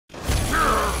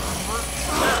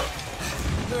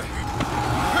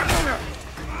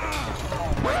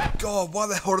god, why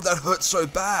the hell did that hurt so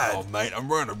bad? Oh mate, I'm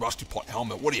wearing a rusty pot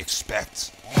helmet, what do you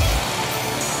expect?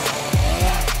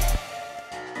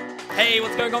 Hey,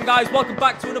 what's going on, guys? Welcome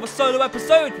back to another solo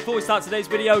episode. Before we start today's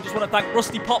video, just want to thank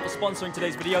Rusty Pop for sponsoring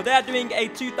today's video. They're doing a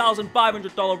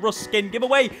 $2,500 Rust skin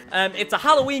giveaway. It's a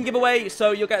Halloween giveaway,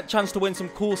 so you'll get a chance to win some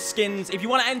cool skins. If you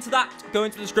want to enter that, go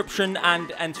into the description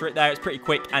and enter it there. It's pretty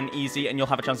quick and easy, and you'll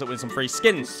have a chance to win some free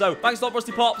skins. So, thanks a lot,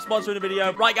 Rusty Pop, for sponsoring the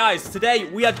video. Right, guys, today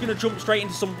we are going to jump straight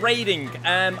into some raiding.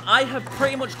 I have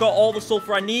pretty much got all the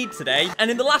sulfur I need today. And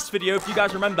in the last video, if you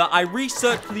guys remember, I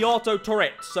researched for the auto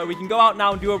turret. So we can go out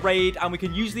now and do a raid, and we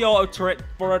can use the auto turret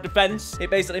for our defense. It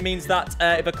basically means that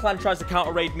if a clan tries to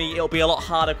counter raid me, it'll be a lot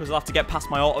harder because I'll have to get past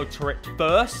my auto turret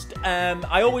first.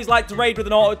 I always like to raid with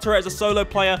an auto turret as a solo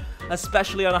player,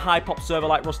 especially on a high pop server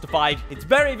like Rustafied. It's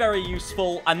very, very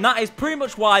useful, and that is pretty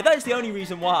much why, that is the only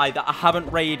reason why that I haven't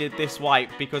raided this wipe,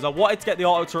 because I wanted to get the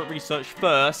auto turret research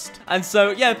first. And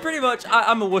so, yeah, pretty much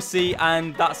I'm a wussy,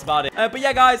 and that's about it. But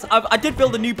yeah, guys, I did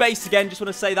build a new base again, just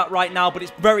want to say that right now, but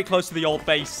it's very close to the old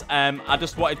base. I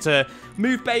just wanted to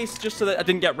move base just so that I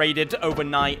didn't get raided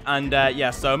overnight, and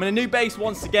yeah, so I'm in a new base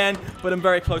once again, but I'm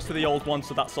very close to the old one,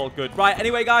 so that's all good. Right,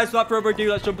 anyway, guys, without further ado,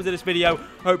 let's jump into this video.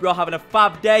 Hope you're all having a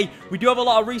fab day. We do have a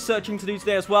lot of researching to do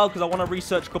today as well, because I want to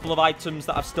research a couple of items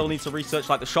that I still need to research,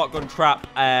 like the shotgun trap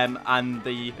and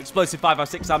the explosive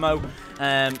 5.56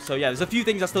 ammo. So yeah, there's a few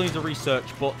things I still need to research,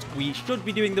 but we should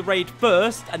be doing the raid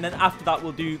first, and then after that,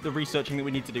 we'll do the researching that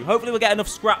we need to do. Hopefully, we'll get enough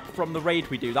scrap from the raid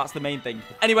we do. That's the main thing.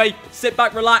 Anyway, sit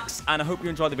back, relax, and I hope you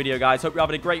enjoy the video, guys. Hope you're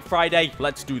having a great Friday.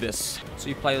 Let's do this.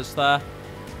 2 players there.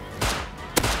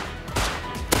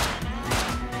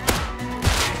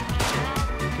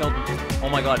 Killed him. Oh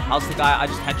my god, how's the guy? I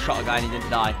just headshot a guy and he didn't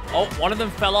die. Oh, one of them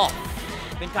fell off.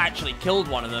 I think I actually killed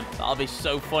one of them. That'll be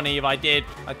so funny if I did.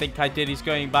 I think I did. He's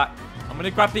going back. I'm going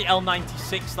to grab the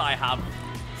L96 that I have.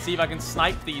 See if I can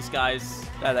snipe these guys.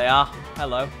 There they are.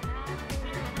 Hello.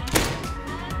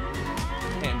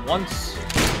 Hit him once.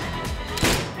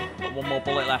 Got one more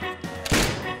bullet left.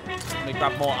 Let me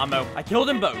grab more ammo. I killed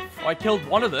them both. Oh, I killed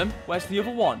one of them. Where's the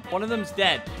other one? One of them's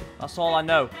dead. That's all I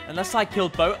know. Unless I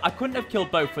killed both. I couldn't have killed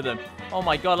both of them. Oh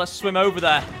my god, let's swim over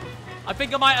there. I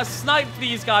think I might have sniped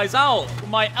these guys out with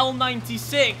my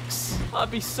L96.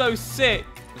 That'd be so sick.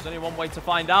 There's only one way to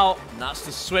find out, and that's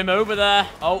to swim over there.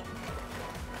 Oh.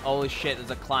 Holy shit,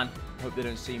 there's a clan. Hope they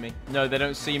don't see me. No, they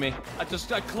don't see me. A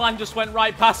clan just went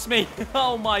right past me.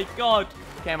 Oh my god.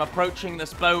 Okay, I'm approaching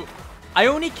this boat. I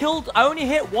only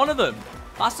hit one of them.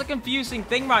 That's the confusing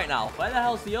thing right now. Where the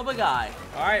hell's the other guy?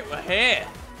 All right, we're here.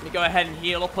 Let me go ahead and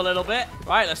heal up a little bit.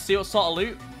 Right, let's see what sort of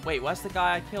loot. Wait, where's the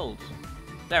guy I killed?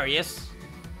 There he is.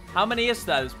 How many is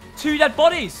there? There's 2 dead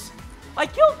bodies. I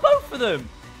killed both of them.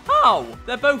 How?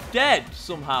 They're both dead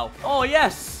somehow. Oh,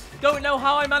 yes. Don't know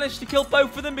how I managed to kill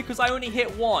both of them because I only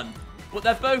hit one. But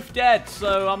they're both dead,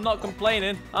 so I'm not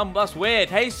complaining. That's weird.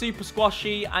 Hey, Super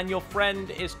Squashy, and your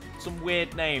friend is some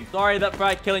weird name. Sorry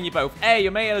for killing you both. Hey, you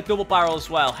made a double barrel as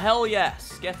well. Hell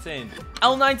yes. Get in.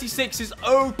 L96 is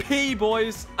OP,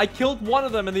 boys. I killed one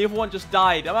of them, and the other one just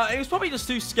died. He was probably just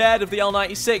too scared of the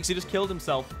L96. He just killed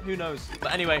himself. Who knows?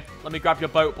 But anyway, let me grab your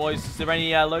boat, boys. Is there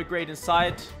any low grade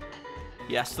inside?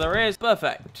 Yes, there is.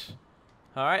 Perfect.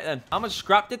 All right, then. How much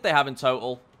scrap did they have in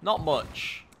total? Not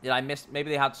much. Did I miss?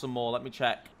 Maybe they had some more. Let me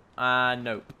check.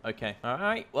 Nope. Okay. All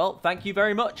right. Well, thank you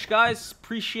very much, guys.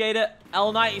 Appreciate it.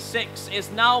 L96 is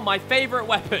now my favorite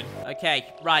weapon.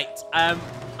 Okay. Right.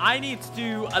 I need to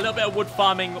do a little bit of wood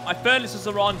farming. My furnaces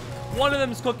are on. One of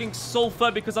them is cooking sulfur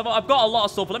because I've got a lot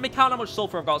of sulfur. Let me count how much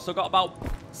sulfur I've got. So I've got about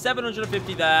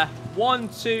 750 there. 1,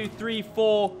 2, 3,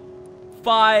 4,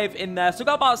 5 in there. So I've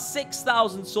got about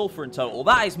 6,000 sulfur in total.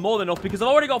 That is more than enough because I've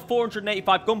already got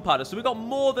 485 gunpowder. So we've got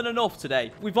more than enough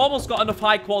today. We've almost got enough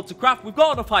high quality to craft. We've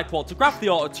got enough high quality to craft the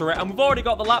auto turret. And we've already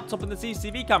got the laptop and the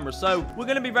CCTV camera. So we're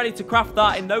going to be ready to craft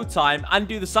that in no time and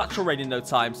do the satchel raid in no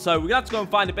time. So we're going to have to go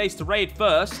and find a base to raid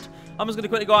first. I'm just going to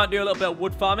quickly go out and do a little bit of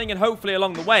wood farming, and hopefully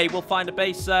along the way, we'll find a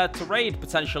base to raid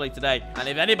potentially today. And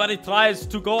if anybody tries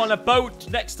to go on a boat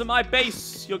next to my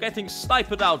base, you're getting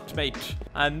sniped out, mate.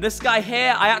 And this guy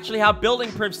here, I actually have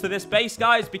building privs to this base,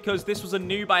 guys, because this was a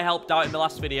noob I helped out in the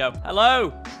last video.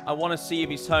 Hello? I want to see if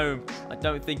he's home. I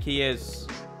don't think he is.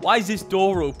 Why is this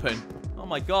door open? Oh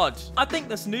my god. I think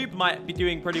this noob might be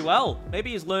doing pretty well.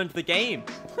 Maybe he's learned the game.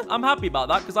 I'm happy about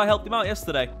that because I helped him out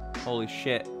yesterday. Holy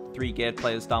shit. 3 geared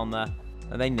players down there.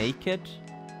 Are they naked?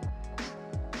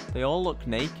 They all look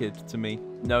naked to me.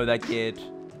 No, they're geared.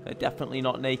 They're definitely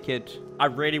not naked. I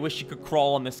really wish you could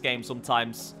crawl on this game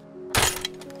sometimes.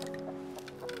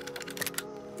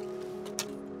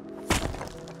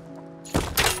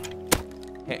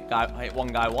 Hit one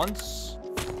guy once.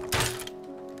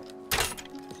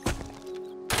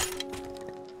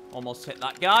 Almost hit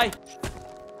that guy.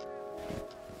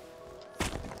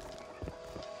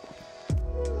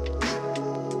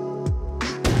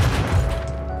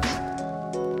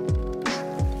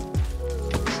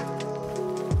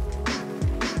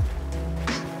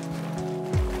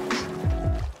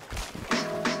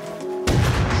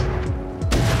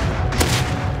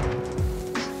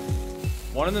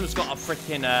 One of them's got a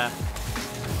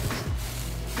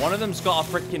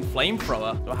freaking,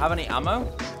 flamethrower. Do I have any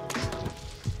ammo?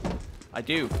 I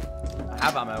do. I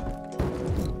have ammo.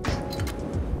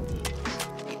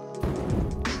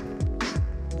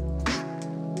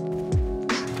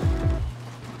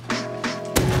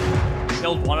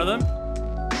 Killed one of them.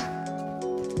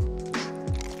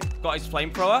 Got his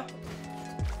flamethrower.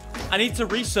 I need to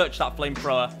research that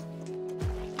flamethrower.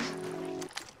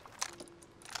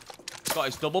 Got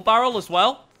his double barrel as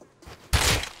well.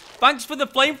 Thanks for the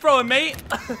flamethrower, mate.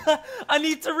 I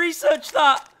need to research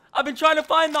that. I've been trying to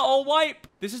find that all wipe.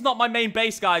 This is not my main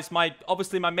base, guys.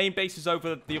 Obviously, my main base is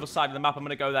over the other side of the map. I'm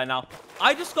going to go there now.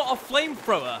 I just got a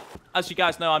flamethrower. As you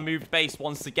guys know, I moved base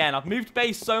once again. I've moved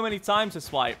base so many times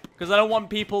this wipe. Because I don't want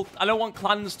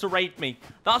clans to raid me.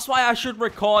 That's why I should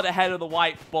record ahead of the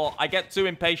wipe. But I get too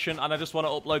impatient and I just want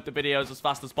to upload the videos as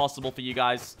fast as possible for you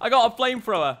guys. I got a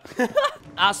flamethrower.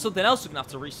 That's something else we're going to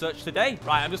have to research today.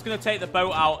 Right, I'm just going to take the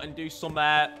boat out and do some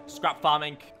scrap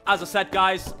farming. As I said,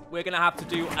 guys, we're going to have to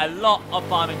do a lot of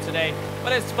farming today.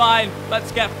 But it's fine.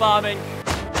 Let's get farming.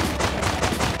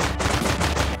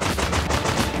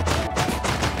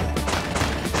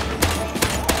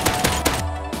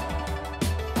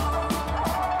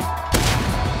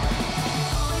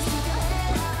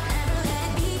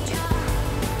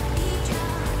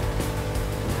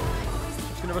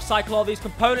 Recycle all these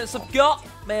components I've got.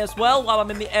 May as well while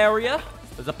I'm in the area.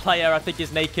 There's a player I think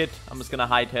is naked. I'm just going to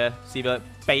hide here. See if I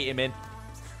bait him in.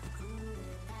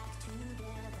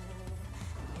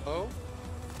 Oh?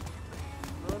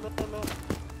 No.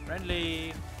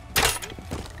 Friendly.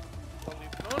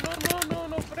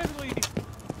 No, friendly.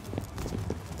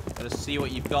 Gotta see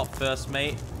what you've got first,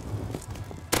 mate.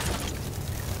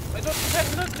 I don't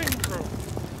have nothing, bro.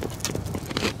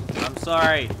 I'm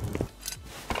sorry.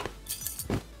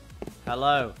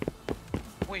 Hello.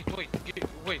 Wait,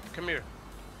 come here.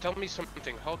 Tell me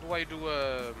something. How do I do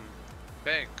a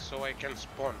bag so I can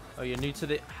spawn? Oh, you're new to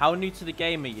the... How new to the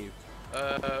game are you?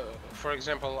 For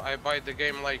example, I bought the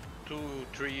game like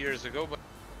 2-3 years ago,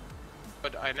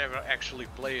 but I never actually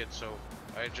play it, so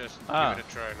I just give it a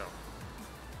try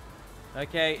now.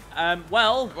 Okay,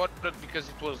 well... I bought it because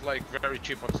it was like very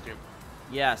cheap on Steam.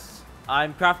 Yes.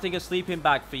 I'm crafting a sleeping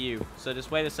bag for you, so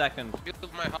just wait a second.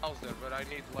 Build my house there, but I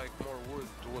need like more wood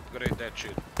to upgrade that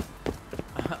shit.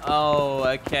 Oh,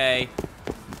 okay.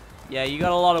 Yeah, you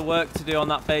got a lot of work to do on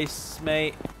that base,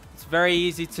 mate. It's very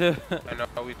easy to... I know,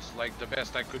 it's like the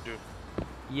best I could do.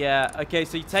 Yeah, okay,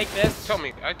 so you take this. Tell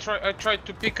me, I tried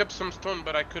to pick up some stone,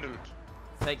 but I couldn't.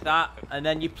 Take that, and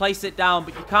then you place it down,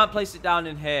 but you can't place it down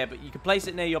in here, but you can place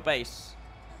it near your base.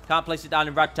 Can't place it down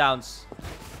in Ragtowns.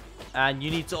 And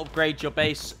you need to upgrade your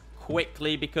base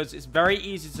quickly because it's very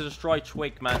easy to destroy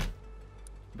Twig, man.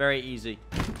 Very easy.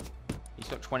 He's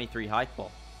got 23 high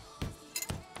qual.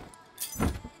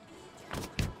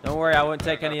 Don't worry, I won't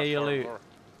take any of your loot.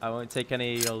 I won't take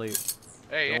any of your loot.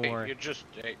 Hey,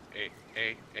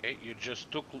 you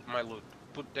just took my loot.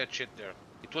 Put that shit there.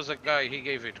 It was a guy, he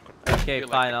gave it. Okay,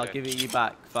 fine, I'll give it you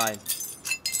back. Fine.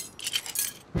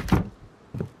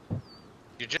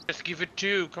 You just give it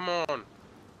to, come on.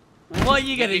 What are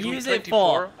you gonna use it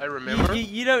for? I remember.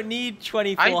 You don't need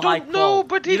 24 I high qual. don't know,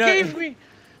 but he gave me.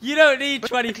 You don't need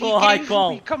 24 high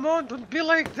qual. Come on, don't be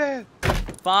like that.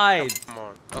 Fine. Come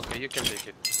on. Okay, you can take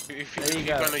it. If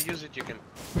you're gonna use it, you can.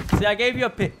 See, I gave you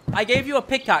a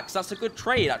pickaxe. That's a good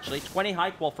trade, actually. 20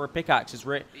 high qual for a pickaxe is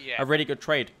a really good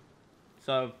trade.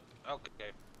 So.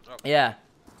 Okay. Yeah.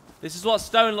 This is what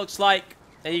stone looks like.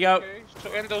 There you go. Okay,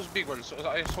 so and those big ones. So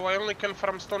I only can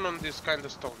farm stone on this kind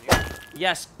of stone, yeah?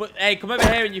 Yes, but hey, come over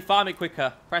here and you farm it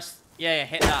quicker. Press, yeah,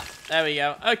 hit that. There we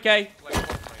go. Okay. Like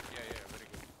Fortnite. Yeah, very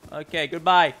good. Okay,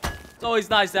 goodbye. It's always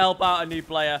nice to help out a new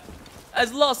player.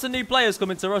 There's lots of new players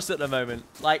coming to Rust at the moment.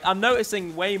 Like, I'm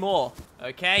noticing way more.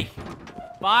 Okay.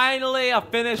 Finally, I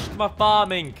finished my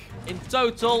farming. In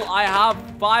total, I have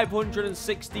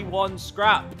 561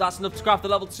 scrap. That's enough to craft the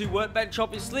level 2 workbench,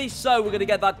 obviously. So we're going to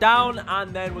get that down,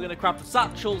 and then we're going to craft the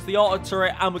satchels, the auto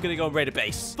turret, and we're going to go and raid a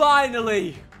base.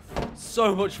 Finally!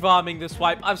 So much farming this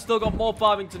wipe. I've still got more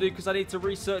farming to do because I need to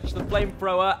research the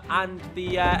flamethrower and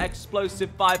the explosive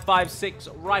 5.56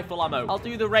 rifle ammo. I'll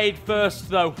do the raid first,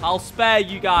 though. I'll spare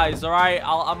you guys, all right?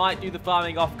 I might do the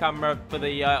farming off camera for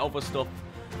the other stuff.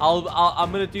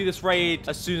 I'm gonna do this raid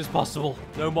as soon as possible.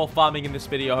 No more farming in this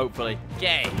video, hopefully.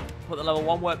 Okay. Put the level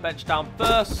 1 workbench down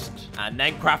first, and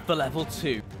then craft the level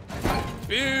 2.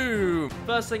 Boom!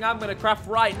 First thing I'm gonna craft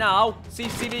right now,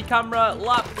 CCTV camera,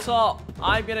 laptop.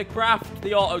 I'm gonna craft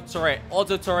the auto turret.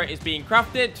 Auto turret is being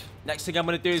crafted. Next thing I'm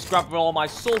gonna do is grab all my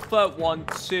sulfur. 1,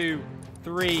 2,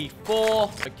 3,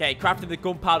 4. Okay, crafting the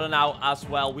gunpowder now as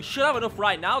well. We should have enough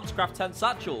right now to craft 10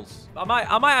 satchels. I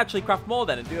might actually craft more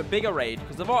then and do a bigger raid,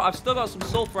 because I've still got some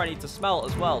sulfur I need to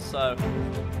smelt as well, so...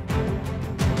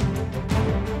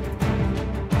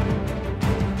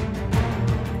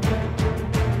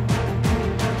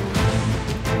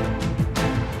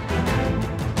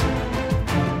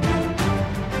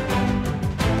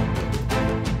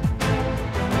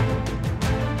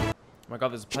 Oh my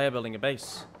god, there's a player building a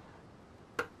base.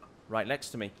 Right next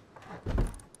to me.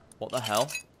 What the hell?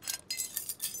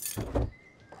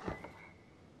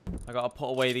 I gotta put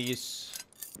away these.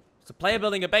 There's a player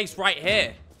building a base right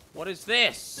here. What is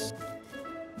this?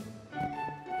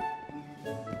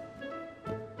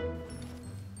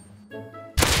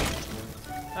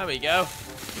 There we go.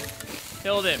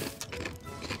 Killed him.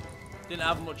 Didn't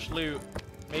have much loot.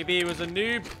 Maybe he was a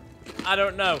noob. I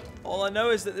don't know. All I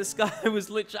know is that this guy was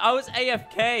literally... I was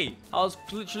AFK. I was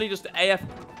literally just AFK.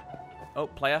 Oh,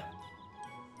 player.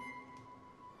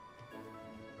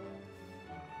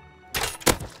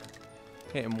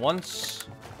 Hit him once.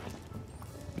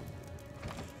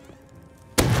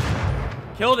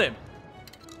 Killed him.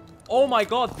 Oh my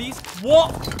god, these...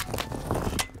 What?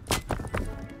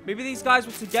 Maybe these guys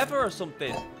were together or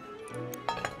something.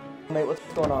 Mate, what's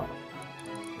going on?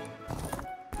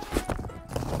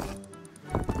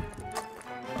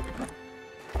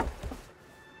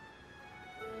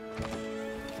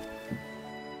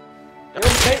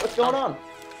 Hey, what's going on?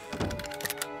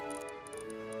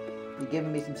 You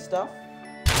giving me some stuff?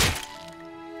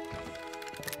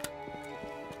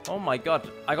 Oh my god,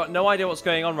 I got no idea what's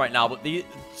going on right now, but these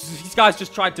guys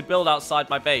just tried to build outside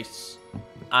my base,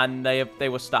 and they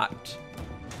were stacked.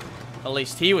 At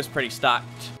least he was pretty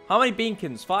stacked. How many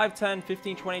beacons? 5, 10,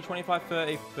 15, 20, 25,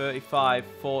 30, 35,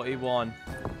 41.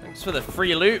 Thanks for the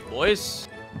free loot, boys.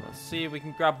 Let's see if we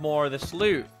can grab more of this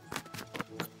loot.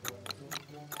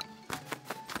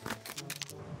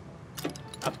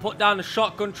 I put down a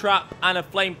shotgun trap and a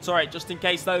flame turret just in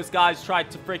case those guys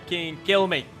tried to freaking kill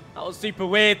me. That was super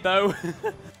weird, though.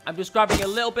 I'm just grabbing a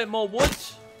little bit more wood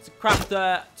to craft,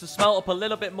 to smelt up a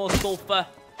little bit more sulfur,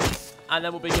 and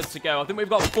then we'll be good to go. I think we've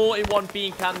got 41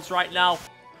 bean cans right now.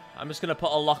 I'm just going to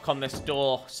put a lock on this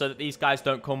door so that these guys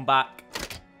don't come back.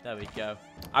 There we go.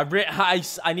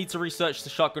 I need to research the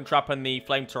shotgun trap and the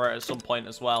flame turret at some point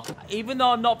as well. Even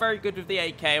though I'm not very good with the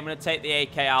AK, I'm going to take the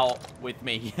AK out with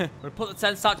me. I'm going to put the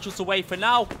 10 satchels away for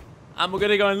now. And we're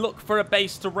going to go and look for a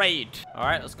base to raid. All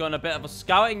right, let's go on a bit of a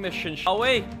scouting mission, shall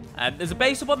we? There's a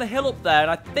base up on the hill up there.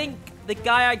 And I think the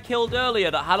guy I killed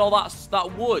earlier that had all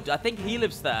that wood, I think he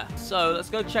lives there. So let's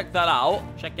go check that out.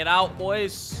 Check it out,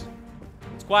 boys.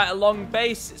 Quite a long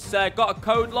base. It's got a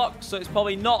code lock, so it's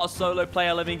probably not a solo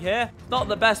player living here. Not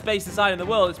the best base design in the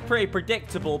world. It's pretty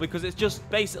predictable because it just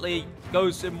basically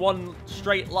goes in one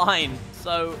straight line.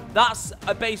 So that's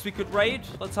a base we could raid.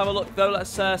 Let's have a look, though.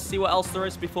 Let's see what else there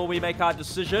is before we make our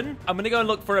decision. I'm going to go and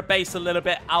look for a base a little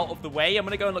bit out of the way. I'm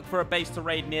going to go and look for a base to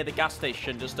raid near the gas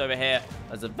station just over here.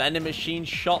 There's a vending machine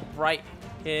shop right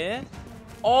here.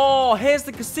 Oh, here's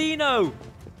the casino.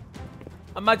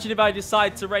 Imagine if I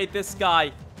decide to raid this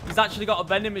guy. He's actually got a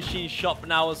vending machine shop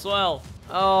now as well.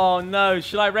 Oh, no.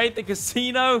 Should I raid the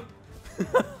casino?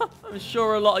 I'm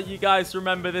sure a lot of you guys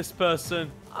remember this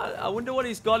person. I wonder what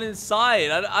he's got inside.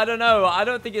 I don't know. I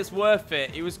don't think it's worth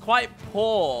it. He was quite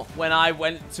poor when I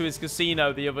went to his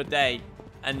casino the other day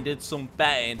and did some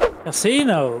betting.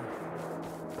 Casino?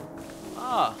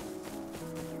 Ah.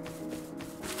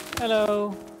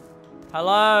 Hello.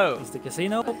 Hello. Is the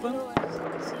casino open?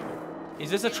 Is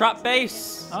this a trap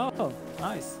base? Oh,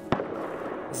 nice.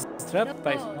 Is this a trap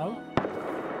base? No?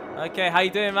 Okay, how you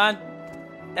doing, man?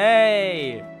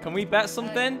 Hey, can we bet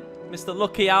something? Mr.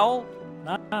 Lucky Owl?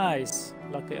 Nice.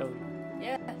 Lucky owl.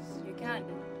 Yes, you can.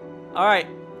 Alright,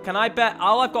 can I bet?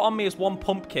 All I've got on me is 1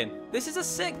 pumpkin. This is a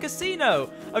sick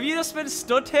casino. Have you just been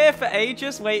stood here for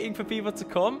ages waiting for people to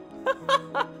come?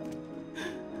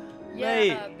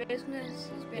 Yeah, business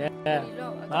has been pretty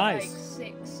low. I got nice.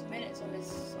 like 6 minutes on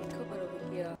this cupboard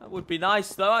over here. That would be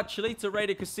nice, though, actually, to raid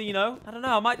a casino. I don't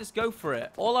know, I might just go for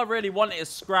it. All I really want is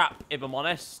scrap, if I'm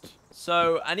honest.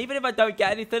 So, and even if I don't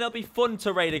get anything, it'll be fun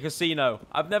to raid a casino.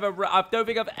 I don't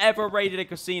think I've ever raided a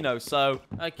casino, so...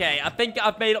 Okay, I think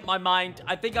I've made up my mind.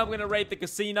 I think I'm going to raid the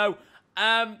casino.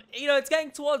 You know, it's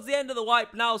getting towards the end of the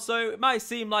wipe now, so it might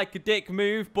seem like a dick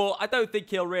move, but I don't think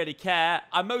he'll really care.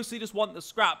 I mostly just want the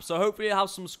scrap, so hopefully he'll have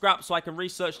some scrap so I can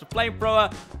research the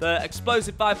flamethrower, the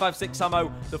explosive 5.56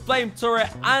 ammo, the flame turret,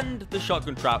 and the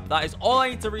shotgun trap. That is all I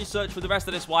need to research for the rest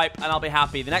of this wipe, and I'll be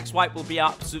happy. The next wipe will be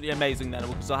absolutely amazing then,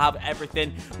 because I'll have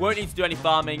everything. Won't need to do any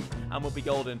farming, and we'll be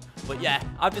golden. But yeah,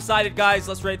 I've decided, guys,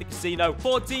 let's raid the casino.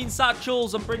 14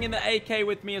 satchels. I'm bringing the AK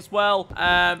with me as well,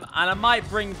 and I might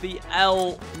bring the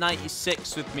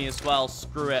L96 with me as well.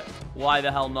 Screw it. Why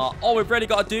the hell not? All we've really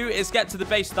got to do is get to the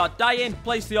base, start dying,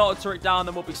 place the auto turret down,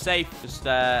 then we'll be safe. Just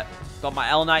got my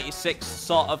L96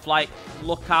 sort of like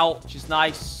lookout, which is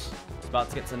nice. It's about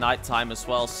to get to nighttime as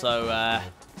well, so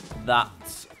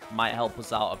that might help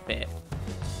us out a bit.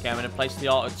 Okay, I'm going to place the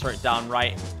auto turret down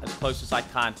right as close as I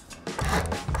can.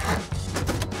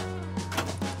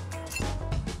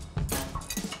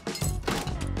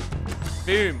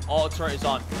 Boom. Auto turret is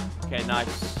on. Okay,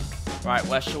 nice. Right,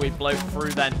 where shall we blow through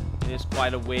then? It is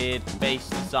quite a weird base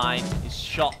design. His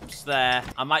shop's there.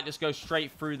 I might just go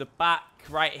straight through the back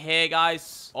right here,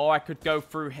 guys. Or I could go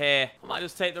through here. I might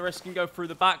just take the risk and go through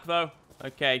the back, though.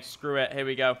 Okay, screw it. Here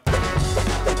we go.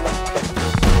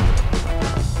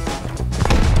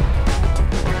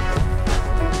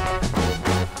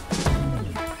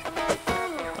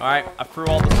 Alright, I threw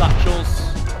all the satchels.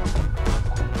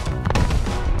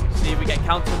 See if we get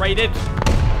counter-raided.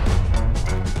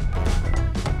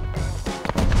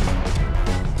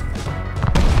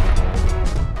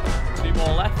 Two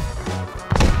more left.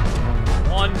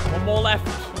 One more left.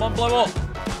 Come on, blow up.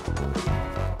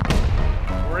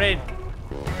 We're in.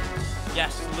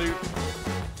 Yes, loot.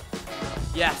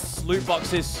 Yes, loot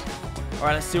boxes.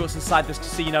 Alright, let's see what's inside this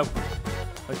casino.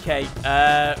 Okay,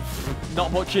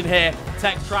 not much in here.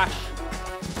 Tech trash.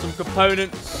 Some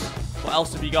components. What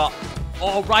else have you got?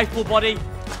 Oh, rifle body.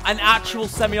 An actual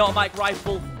semi-automatic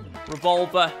rifle.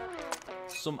 Revolver.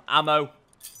 Some ammo.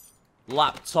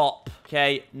 Laptop.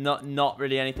 Okay, not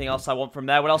really anything else I want from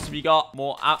there. What else have you got?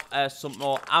 Some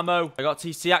more ammo. I got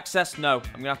TC access? No.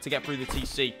 I'm going to have to get through the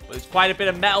TC. But there's quite a bit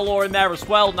of metal ore in there as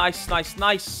well. Nice, nice,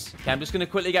 nice. Okay, I'm just going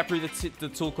to quickly get through the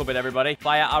tool cupboard, everybody.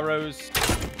 Fire arrows.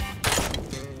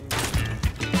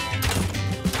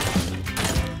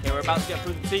 Okay, we're about to get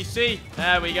through the TC.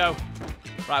 There we go.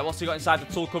 Right, what's he got inside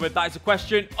the tool cupboard? That is a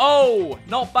question. Oh,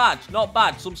 not bad, not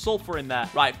bad. Some sulfur in there.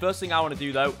 Right, first thing I want to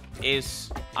do, though,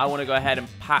 is I want to go ahead and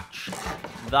patch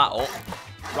that up.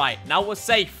 Right, now we're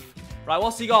safe. Right,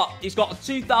 what's he got? He's got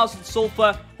 2,000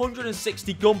 sulfur,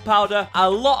 160 gunpowder, a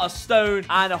lot of stone,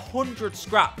 and 100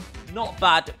 scrap. Not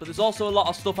bad, but there's also a lot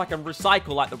of stuff I can recycle,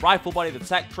 like the rifle body, the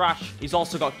tech trash. He's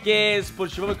also got gears, a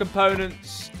bunch of other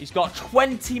components. He's got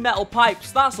 20 metal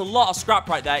pipes. That's a lot of scrap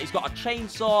right there. He's got a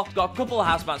chainsaw. He's got a couple of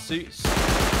hazmat suits.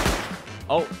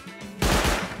 Oh.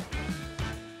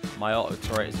 My auto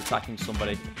turret is attacking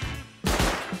somebody.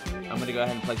 I'm going to go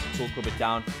ahead and place the tool cupboard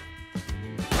down.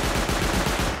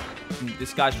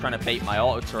 This guy's trying to bait my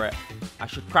auto turret. I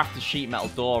should craft a sheet metal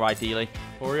door, ideally.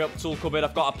 Hurry up, tool cupboard.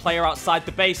 I've got a player outside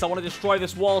the base. I want to destroy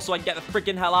this wall so I can get the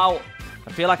freaking hell out.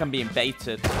 I feel like I'm being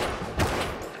baited.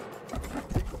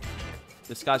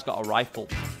 This guy's got a rifle.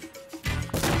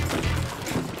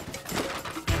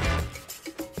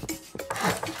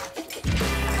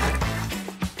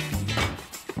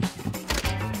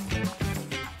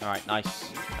 Alright,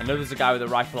 nice. I know there's a guy with a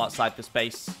rifle outside this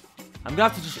base. I'm going to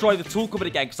have to destroy the tool cupboard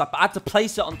again because I had to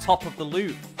place it on top of the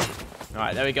loot.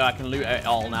 Alright, there we go. I can loot it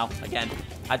all now. Again,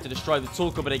 I had to destroy the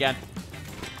tool cupboard again.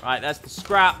 Alright, there's the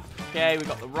scrap. Okay, we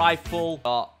got the rifle.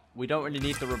 But we don't really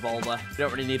need the revolver. We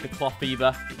don't really need the cloth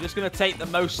either. We're just going to take the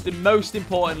most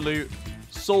important loot.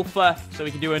 Sulfur, so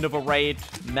we can do another raid.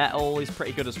 Metal is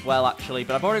pretty good as well, actually.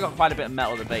 But I've already got quite a bit of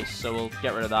metal at the base, so we'll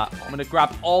get rid of that. I'm going to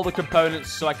grab all the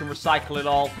components so I can recycle it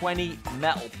all. 20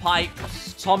 metal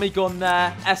pipes. Tommy gun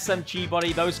there. SMG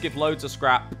body. Those give loads of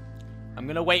scrap. I'm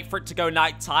going to wait for it to go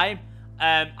nighttime.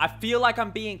 I feel like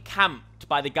I'm being camped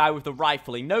by the guy with the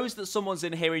rifle. He knows that someone's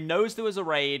in here. He knows there was a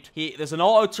raid. There's an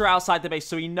auto turret outside the base,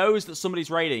 so he knows that somebody's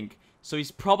raiding. So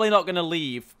he's probably not going to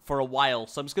leave for a while.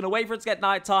 So I'm just going to wait for it to get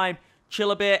nighttime,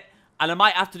 chill a bit, and I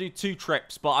might have to do 2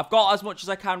 trips. But I've got as much as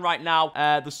I can right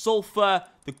now. The sulfur,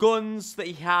 the guns that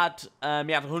he had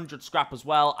 100 scrap as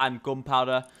well, and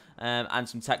gunpowder, and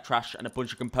some tech trash, and a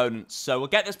bunch of components. So we'll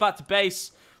get this back to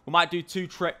base. We might do 2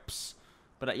 trips.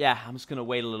 But yeah, I'm just going to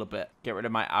wait a little bit. Get rid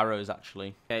of my arrows,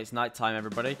 actually. Okay, it's nighttime,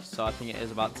 everybody. So I think it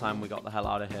is about time we got the hell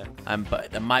out of here. But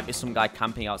there might be some guy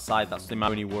camping outside. That's my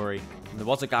only worry. And there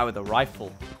was a guy with a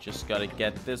rifle. Just got to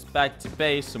get this back to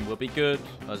base and we'll be good.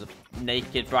 There's a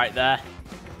naked right there.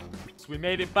 So we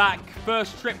made it back.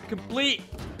 First trip complete.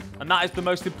 And that is the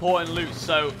most important loot.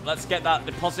 So let's get that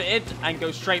deposited and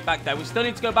go straight back there. We still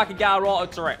need to go back and get our auto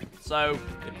turret. So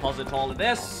deposit all of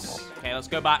this. Okay, let's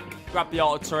go back. Grab the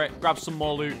auto turret. Grab some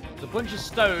more loot. There's a bunch of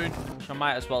stone, which I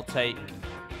might as well take.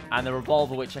 And the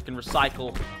revolver, which I can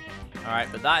recycle. All right,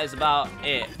 but that is about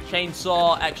it.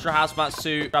 Chainsaw, extra hazmat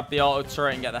suit. Grab the auto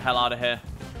turret and get the hell out of here.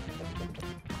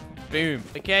 Boom.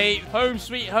 Okay, home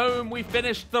sweet home. We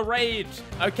finished the raid.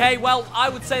 Okay, well, I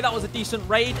would say that was a decent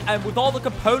raid. And with all the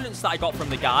components that I got from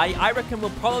the guy, I reckon we'll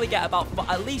probably get about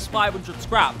at least 500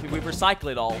 scrap if we recycle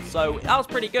it all. So that was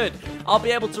pretty good. I'll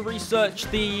be able to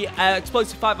research the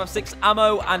explosive 5.56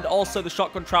 ammo and also the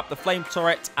shotgun trap, the flame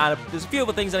turret. And there's a few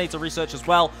other things I need to research as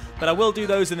well. But I will do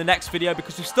those in the next video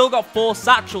because we've still got 4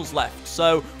 satchels left.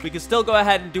 So we can still go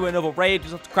ahead and do another raid.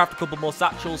 Just have to craft a couple more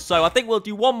satchels. So I think we'll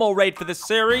do one more raid for this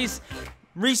series.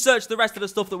 Research the rest of the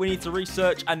stuff that we need to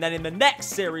research, and then in the next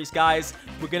series, guys,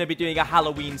 we're going to be doing a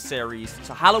Halloween series. It's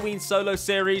a Halloween solo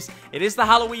series. It is the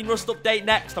Halloween Rust update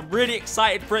next. I'm really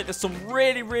excited for it. There's some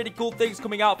really, really cool things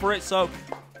coming out for it, so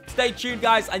stay tuned,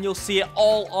 guys, and you'll see it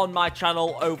all on my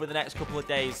channel over the next couple of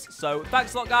days. So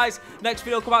thanks a lot, guys. Next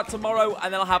video will come out tomorrow,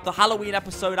 and then I'll have the Halloween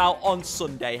episode out on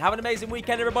Sunday. Have an amazing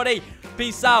weekend, everybody.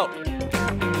 Peace out.